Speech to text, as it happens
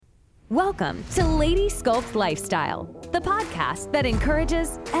Welcome to Lady Sculpt Lifestyle, the podcast that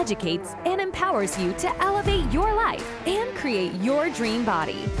encourages, educates, and empowers you to elevate your life and create your dream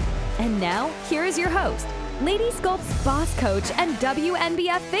body. And now, here is your host, Lady Sculpt's boss coach and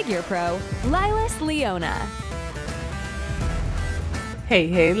WNBF figure pro, Lilas Leona.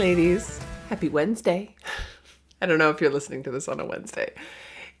 Hey, ladies. Happy Wednesday. I don't know if you're listening to this on a Wednesday.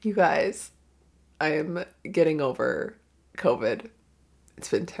 You guys, I am getting over COVID. It's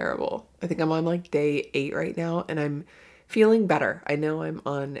been terrible. I think I'm on like day 8 right now and I'm feeling better. I know I'm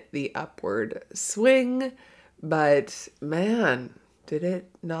on the upward swing, but man, did it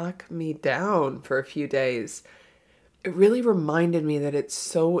knock me down for a few days. It really reminded me that it's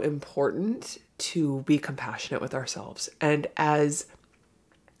so important to be compassionate with ourselves. And as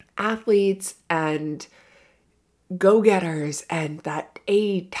athletes and go-getters and that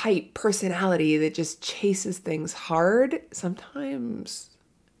A-type personality that just chases things hard, sometimes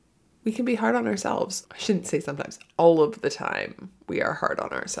we can be hard on ourselves. I shouldn't say sometimes. All of the time, we are hard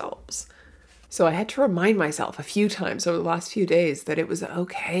on ourselves. So I had to remind myself a few times over the last few days that it was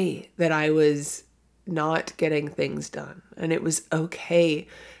okay that I was not getting things done. And it was okay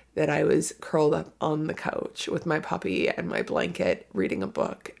that I was curled up on the couch with my puppy and my blanket reading a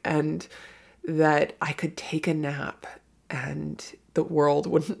book, and that I could take a nap and the world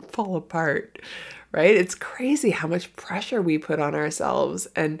wouldn't fall apart, right? It's crazy how much pressure we put on ourselves,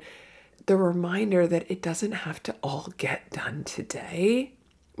 and the reminder that it doesn't have to all get done today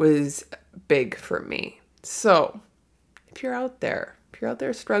was big for me. So if you're out there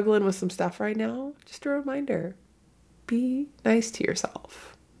struggling with some stuff right now, just a reminder, be nice to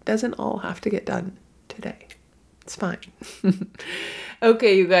yourself. It doesn't all have to get done today. It's fine.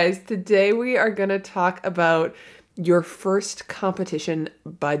 Okay, you guys, today we are going to talk about your first competition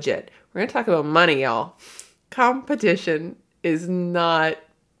budget. We're going to talk about money, y'all. Competition is not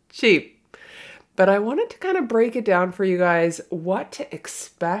cheap. But I wanted to kind of break it down for you guys, what to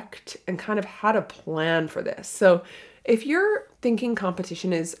expect and kind of how to plan for this. So if you're thinking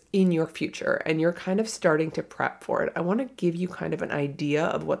competition is in your future and you're kind of starting to prep for it, I want to give you kind of an idea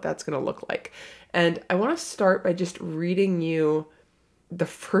of what that's going to look like. And I want to start by just reading you the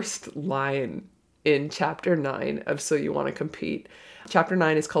first line in chapter 9 of So You Want to Compete. Chapter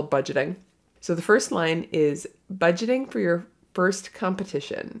 9 is called budgeting. So the first line is, budgeting for your first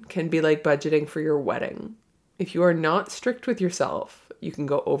competition can be like budgeting for your wedding. If you are not strict with yourself, you can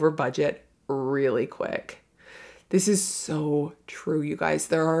go over budget really quick. This is so true, you guys.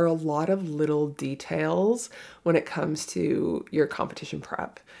 There are a lot of little details when it comes to your competition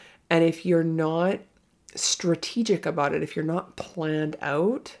prep. And if you're not strategic about it, if you're not planned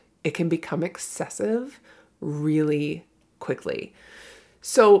out, it can become excessive really quickly.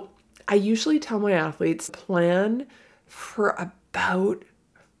 So I usually tell my athletes, plan for about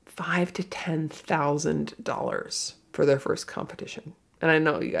 $5,000 to $10,000 for their first competition. And I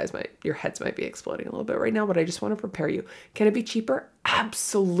know you guys your heads might be exploding a little bit right now, but I just want to prepare you. Can it be cheaper?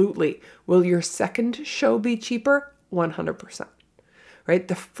 Absolutely. Will your second show be cheaper? 100%. Right?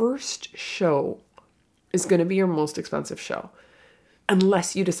 The first show is going to be your most expensive show,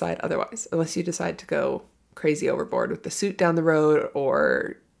 unless you decide otherwise, unless you decide to go crazy overboard with the suit down the road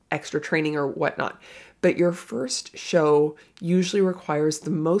or extra training or whatnot. But your first show usually requires the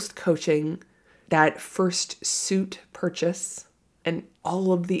most coaching, that first suit purchase, and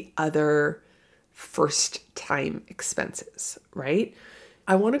all of the other first time expenses, right?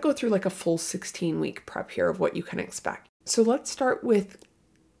 I want to go through like a full 16-week prep here of what you can expect. So let's start with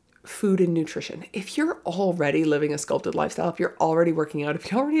food and nutrition. If you're already living a sculpted lifestyle, if you're already working out,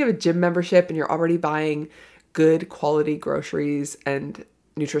 if you already have a gym membership and you're already buying good quality groceries and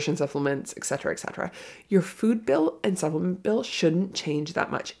nutrition supplements, etc., your food bill and supplement bill shouldn't change that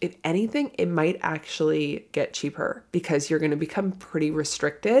much. If anything, it might actually get cheaper because you're going to become pretty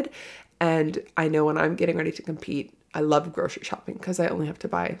restricted. And I know when I'm getting ready to compete, I love grocery shopping because I only have to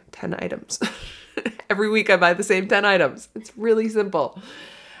buy 10 items. Every week I buy the same 10 items. It's really simple.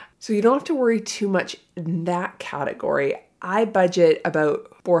 So you don't have to worry too much in that category. I budget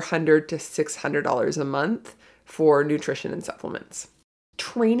about $400 to $600 a month for nutrition and supplements.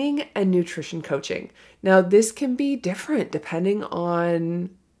 Training and nutrition coaching. Now, this can be different depending on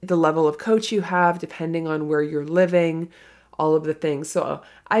the level of coach you have, depending on where you're living, all of the things. So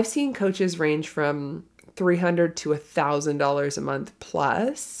I've seen coaches range from $300 to $1,000 a month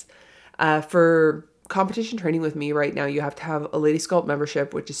plus. For competition training with me right now, you have to have a Lady Sculpt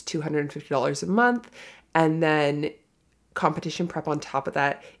membership, which is $250 a month. And then competition prep on top of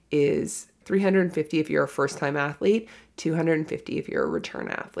that is $350 if you're a first-time athlete, $250 if you're a return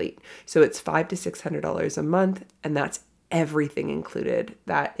athlete. So it's $500 to $600 a month, and that's everything included.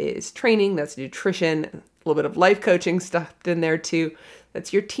 That is training, that's nutrition, a little bit of life coaching stuffed in there too.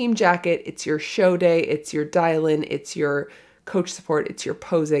 That's your team jacket, it's your show day, it's your dial-in, it's your coach support, it's your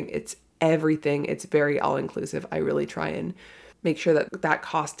posing, it's everything. It's very all-inclusive. I really try and make sure that that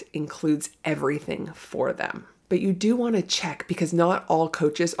cost includes everything for them. But you do want to check, because not all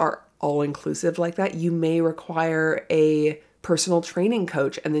coaches are all-inclusive like that. You may require a personal training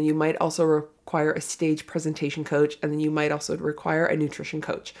coach, and then you might also require a stage presentation coach, and then you might also require a nutrition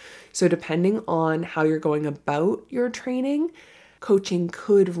coach. So depending on how you're going about your training, coaching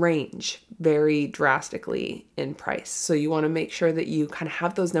could range very drastically in price. So you want to make sure that you kind of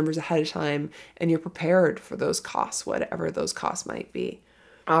have those numbers ahead of time and you're prepared for those costs, whatever those costs might be.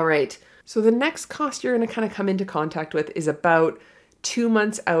 All right. So the next cost you're going to kind of come into contact with is about 2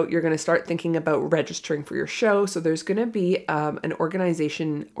 months out. You're going to start thinking about registering for your show. So there's going to be an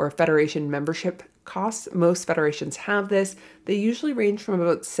organization or a federation membership costs. Most federations have this. They usually range from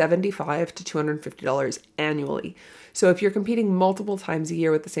about $75 to $250 annually. So if you're competing multiple times a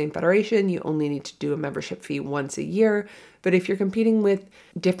year with the same federation, you only need to do a membership fee once a year. But if you're competing with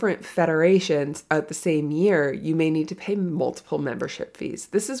different federations at the same year, you may need to pay multiple membership fees.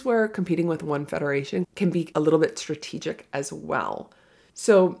 This is where competing with one federation can be a little bit strategic as well.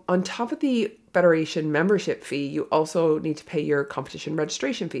 So on top of the federation membership fee, you also need to pay your competition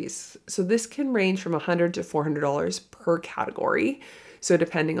registration fees. So this can range from $100 to $400 per category. So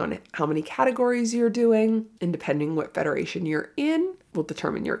depending on how many categories you're doing and depending what federation you're in will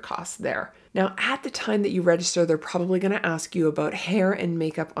determine your costs there. Now, at the time that you register, they're probably going to ask you about hair and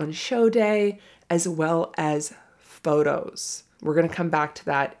makeup on show day, as well as photos. We're going to come back to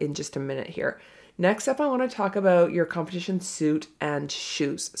that in just a minute here. Next up, I want to talk about your competition suit and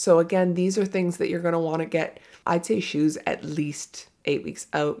shoes. So again, these are things that you're going to want to get, I'd say shoes at least 8 weeks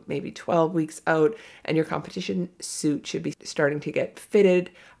out, maybe 12 weeks out, and your competition suit should be starting to get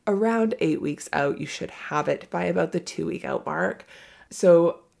fitted around 8 weeks out. You should have it by about the 2 week out mark.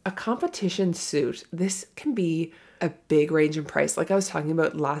 So a competition suit, this can be a big range in price. Like I was talking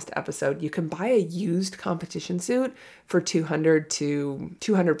about last episode, you can buy a used competition suit for $200 to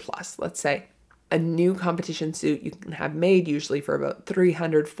 $200 plus, let's say. A new competition suit you can have made usually for about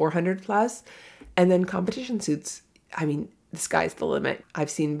 $300, $400 plus. And then competition suits, I mean, the sky's the limit. I've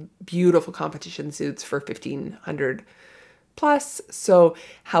seen beautiful competition suits for $1,500 plus. So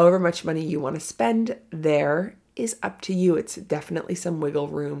however much money you want to spend there is up to you. It's definitely some wiggle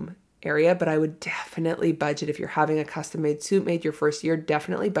room area, but I would definitely budget, if you're having a custom made suit made your first year,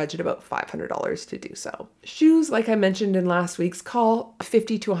 definitely budget about $500 to do so. Shoes, like I mentioned in last week's call,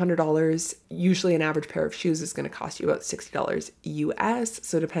 $50 to $100. Usually an average pair of shoes is going to cost you about $60 US.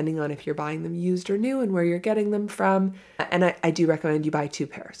 So depending on if you're buying them used or new and where you're getting them from. And I do recommend you buy 2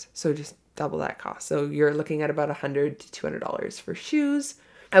 pairs. So just double that cost. So you're looking at about $100 to $200 for shoes.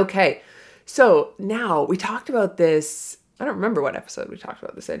 Okay. So now we talked about this. I don't remember what episode we talked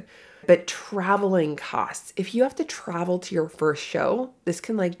about this in, but traveling costs. If you have to travel to your first show, this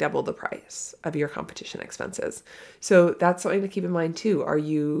can like double the price of your competition expenses. So that's something to keep in mind too. Are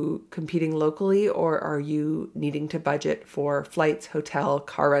you competing locally, or are you needing to budget for flights, hotel,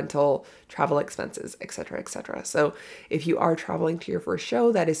 car rental, travel expenses, etc., etc.? So if you are traveling to your first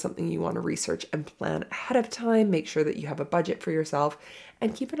show, that is something you want to research and plan ahead of time. Make sure that you have a budget for yourself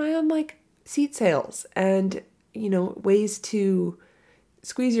and keep an eye on like seat sales and ways to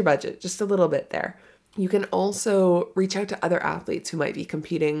squeeze your budget just a little bit there. You can also reach out to other athletes who might be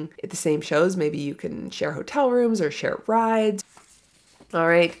competing at the same shows. Maybe you can share hotel rooms or share rides. All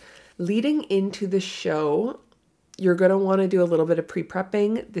right. Leading into the show, you're going to want to do a little bit of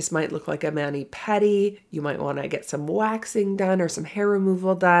pre-prepping. This might look like a mani-pedi. You might want to get some waxing done or some hair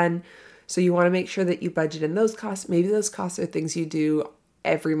removal done. So you want to make sure that you budget in those costs. Maybe those costs are things you do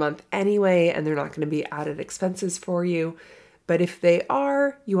every month anyway, and they're not going to be added expenses for you. But if they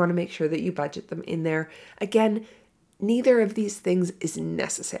are, you want to make sure that you budget them in there. Again, neither of these things is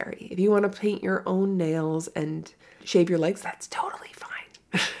necessary. If you want to paint your own nails and shave your legs, that's totally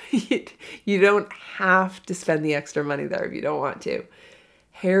fine. You don't have to spend the extra money there if you don't want to.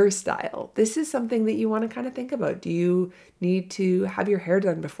 Hairstyle. This is something that you want to kind of think about. Do you need to have your hair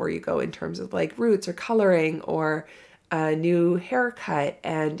done before you go in terms of like roots or coloring or a new haircut?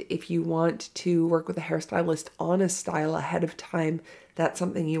 And if you want to work with a hairstylist on a style ahead of time, that's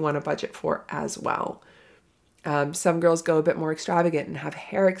something you want to budget for as well. Some girls go a bit more extravagant and have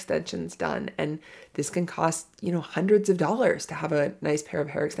hair extensions done, and this can cost, hundreds of dollars to have a nice pair of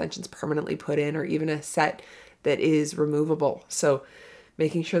hair extensions permanently put in, or even a set that is removable. So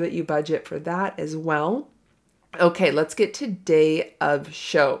making sure that you budget for that as well. Okay, let's get to day of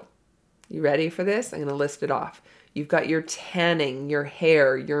show. You ready for this? I'm going to list it off. You've got your tanning, your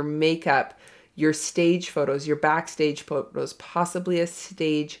hair, your makeup, your stage photos, your backstage photos, possibly a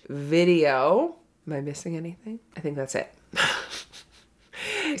stage video. Am I missing anything? I think that's it.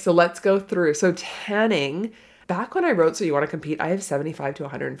 So let's go through. So tanning, back when I wrote So You Want to Compete, I have $75 to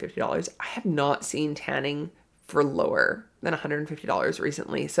 $150. I have not seen tanning for lower than $150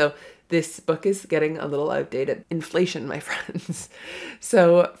 recently. So this book is getting a little outdated. Inflation, my friends.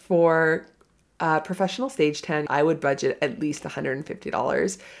 So for professional stage tan, I would budget at least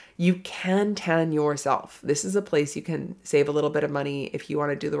 $150. You can tan yourself. This is a place you can save a little bit of money if you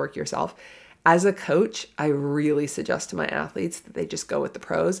want to do the work yourself. As a coach, I really suggest to my athletes that they just go with the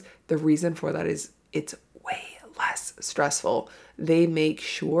pros. The reason for that is it's way less stressful. They make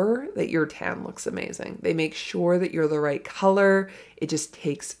sure that your tan looks amazing. They make sure that you're the right color. It just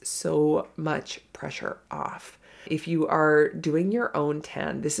takes so much pressure off. If you are doing your own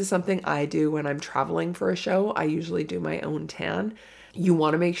tan, this is something I do when I'm traveling for a show. I usually do my own tan. You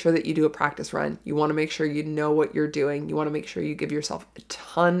want to make sure that you do a practice run. You want to make sure you know what you're doing. You want to make sure you give yourself a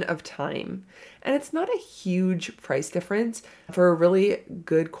ton of time. And it's not a huge price difference for a really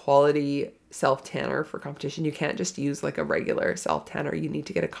good quality self-tanner for competition. You can't just use like a regular self-tanner. You need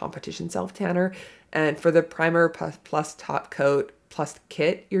to get a competition self-tanner. And for the primer plus top coat plus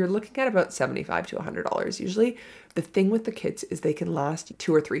kit, you're looking at about $75 to $100 usually. The thing with the kits is they can last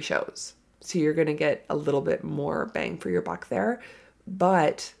 2 or 3 shows. So you're going to get a little bit more bang for your buck there.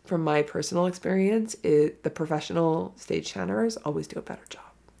 But from my personal experience, the professional stage tanners always do a better job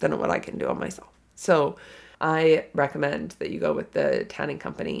than what I can do on myself. So I recommend that you go with the tanning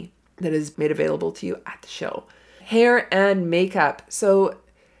company that is made available to you at the show. Hair and makeup. So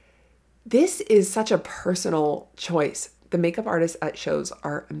this is such a personal choice. The makeup artists at shows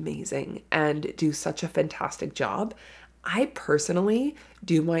are amazing and do such a fantastic job. I personally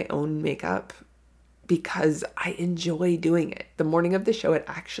do my own makeup because I enjoy doing it. The morning of the show, it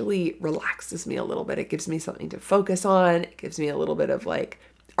actually relaxes me a little bit. It gives me something to focus on. It gives me a little bit of like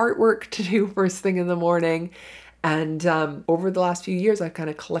artwork to do first thing in the morning. And over the last few years, I've kind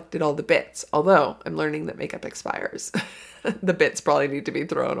of collected all the bits, although I'm learning that makeup expires. The bits probably need to be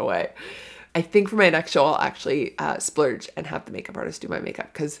thrown away. I think for my next show, I'll actually splurge and have the makeup artist do my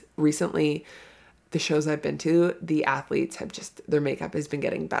makeup, because recently the shows I've been to, the athletes have their makeup has been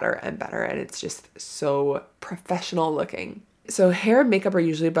getting better and better, and it's just so professional looking. So hair and makeup are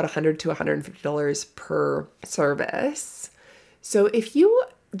usually about $100 to $150 per service. So if you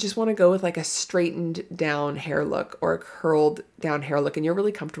just want to go with like a straightened down hair look or a curled down hair look, and you're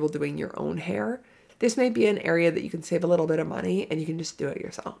really comfortable doing your own hair, this may be an area that you can save a little bit of money and you can just do it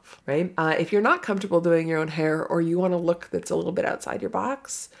yourself, right? If you're not comfortable doing your own hair, or you want a look that's a little bit outside your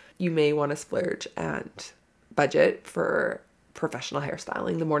box, you may want to splurge and budget for professional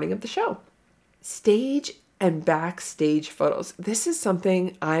hairstyling the morning of the show. Stage and backstage photos. This is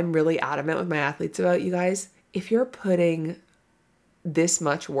something I'm really adamant with my athletes about, you guys. If you're putting this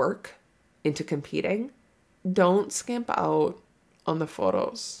much work into competing, don't skimp out on the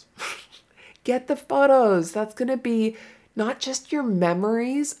photos. Get the photos. That's going to be not just your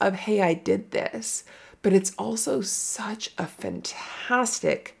memories of, hey, I did this, but it's also such a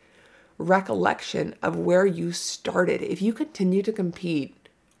fantastic recollection of where you started. If you continue to compete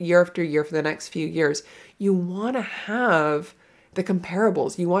year after year for the next few years, you want to have the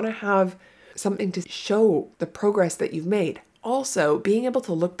comparables. You want to have something to show the progress that you've made. Also, being able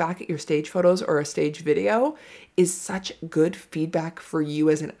to look back at your stage photos or a stage video is such good feedback for you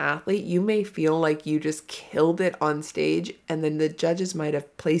as an athlete. You may feel like you just killed it on stage, and then the judges might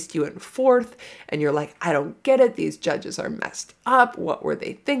have placed you in 4th, and you're like, I don't get it. These judges are messed up. What were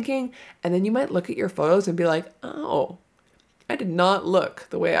they thinking? And then you might look at your photos and be like, oh, I did not look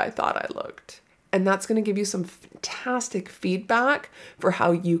the way I thought I looked. And that's going to give you some fantastic feedback for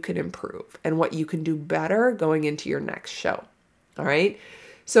how you can improve and what you can do better going into your next show. All right.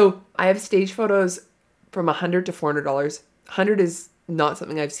 So I have stage photos from $100 to $400. $100 is not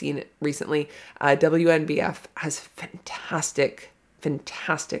something I've seen recently. WNBF has fantastic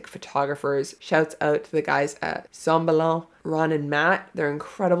photographers. Shouts out to the guys at Semblant, Ron and Matt. They're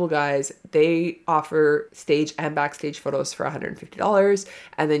incredible guys. They offer stage and backstage photos for $150.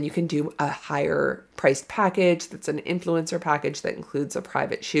 And then you can do a higher priced package that's an influencer package that includes a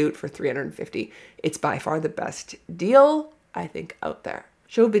private shoot for $350. It's by far the best deal, I think, out there.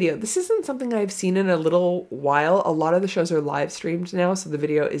 show video. This isn't something I've seen in a little while. A lot of the shows are live streamed now, so the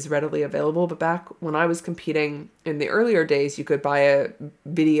video is readily available. But back when I was competing in the earlier days, you could buy a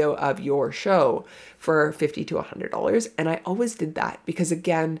video of your show for $50 to $100. And I always did that because,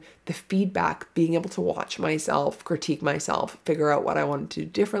 again, the feedback, being able to watch myself, critique myself, figure out what I wanted to do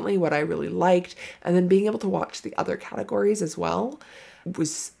differently, what I really liked, and then being able to watch the other categories as well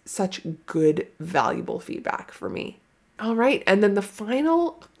was such good, valuable feedback for me. All right. And then the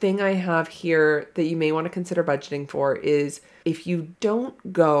final thing I have here that you may want to consider budgeting for is if you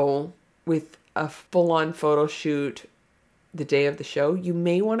don't go with a full-on photo shoot the day of the show, you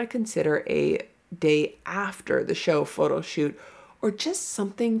may want to consider a day after the show photo shoot, or just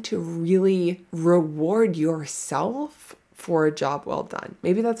something to really reward yourself for a job well done.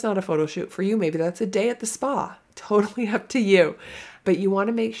 Maybe that's not a photo shoot for you. Maybe that's a day at the spa. Totally up to you. But you want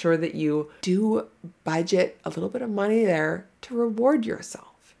to make sure that you do budget a little bit of money there to reward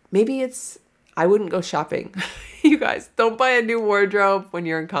yourself. Maybe I wouldn't go shopping. You guys, don't buy a new wardrobe when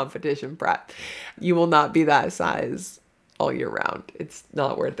you're in competition prep. You will not be that size all year round. It's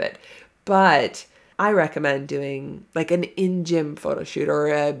not worth it. But I recommend doing like an in-gym photo shoot or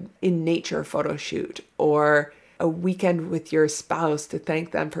a in-nature photo shoot or a weekend with your spouse to thank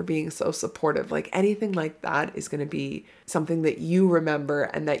them for being so supportive. Like anything like that is going to be something that you remember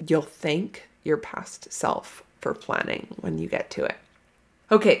and that you'll thank your past self for planning when you get to it.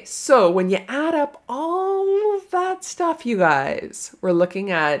 Okay, so when you add up all of that stuff, you guys, we're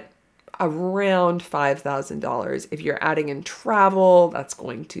looking at around $5,000. If you're adding in travel, that's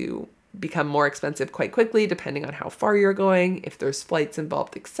going to become more expensive quite quickly, depending on how far you're going, if there's flights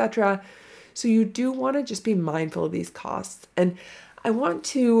involved, etc. So you do want to just be mindful of these costs. And I want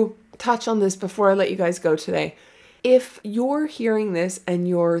to touch on this before I let you guys go today. If you're hearing this and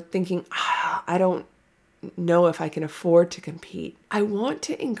you're thinking, I don't know if I can afford to compete, I want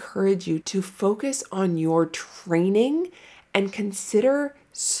to encourage you to focus on your training and consider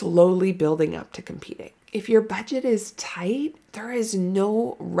slowly building up to competing. If your budget is tight, there is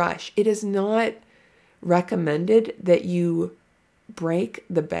no rush. It is not recommended that you break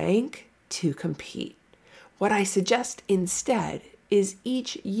the bank to compete. What I suggest instead is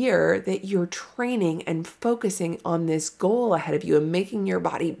each year that you're training and focusing on this goal ahead of you and making your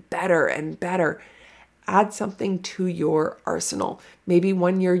body better and better. Add something to your arsenal. Maybe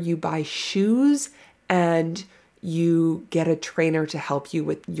one year you buy shoes and you get a trainer to help you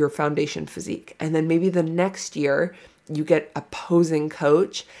with your foundation physique. And then maybe the next year you get a posing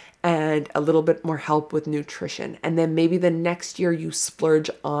coach and a little bit more help with nutrition. And then maybe the next year you splurge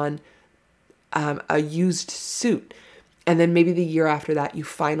on a used suit. And then maybe the year after that, you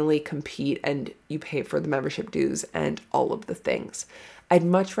finally compete and you pay for the membership dues and all of the things. I'd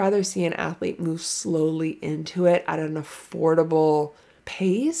much rather see an athlete move slowly into it at an affordable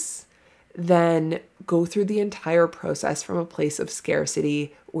pace than go through the entire process from a place of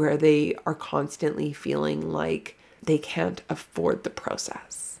scarcity where they are constantly feeling like they can't afford the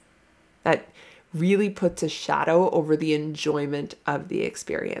process. That really puts a shadow over the enjoyment of the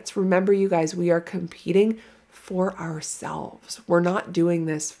experience. Remember, you guys, we are competing for ourselves. We're not doing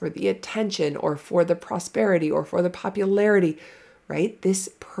this for the attention or for the prosperity or for the popularity, right?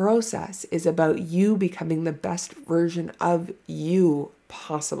 This process is about you becoming the best version of you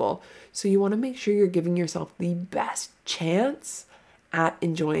possible. So you want to make sure you're giving yourself the best chance at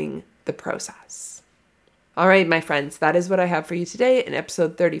enjoying the process. All right, my friends, that is what I have for you today in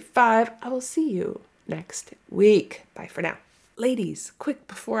episode 35. I will see you next week. Bye for now. Ladies, quick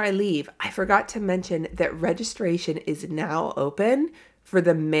before I leave, I forgot to mention that registration is now open for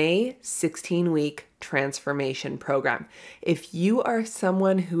the May 16-week transformation program. If you are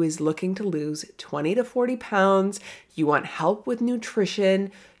someone who is looking to lose 20 to 40 pounds, you want help with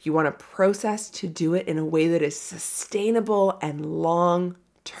nutrition, you want a process to do it in a way that is sustainable and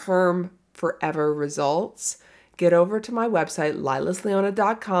long-term forever results, get over to my website,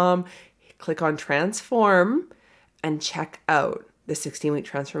 lilasleona.com, click on Transform, and check out the 16-week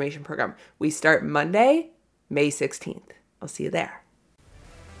transformation program. We start Monday, May 16th. I'll see you there.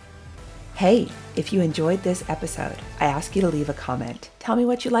 Hey, if you enjoyed this episode, I ask you to leave a comment. Tell me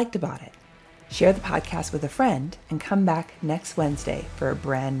what you liked about it. Share the podcast with a friend and come back next Wednesday for a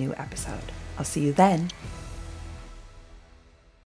brand new episode. I'll see you then.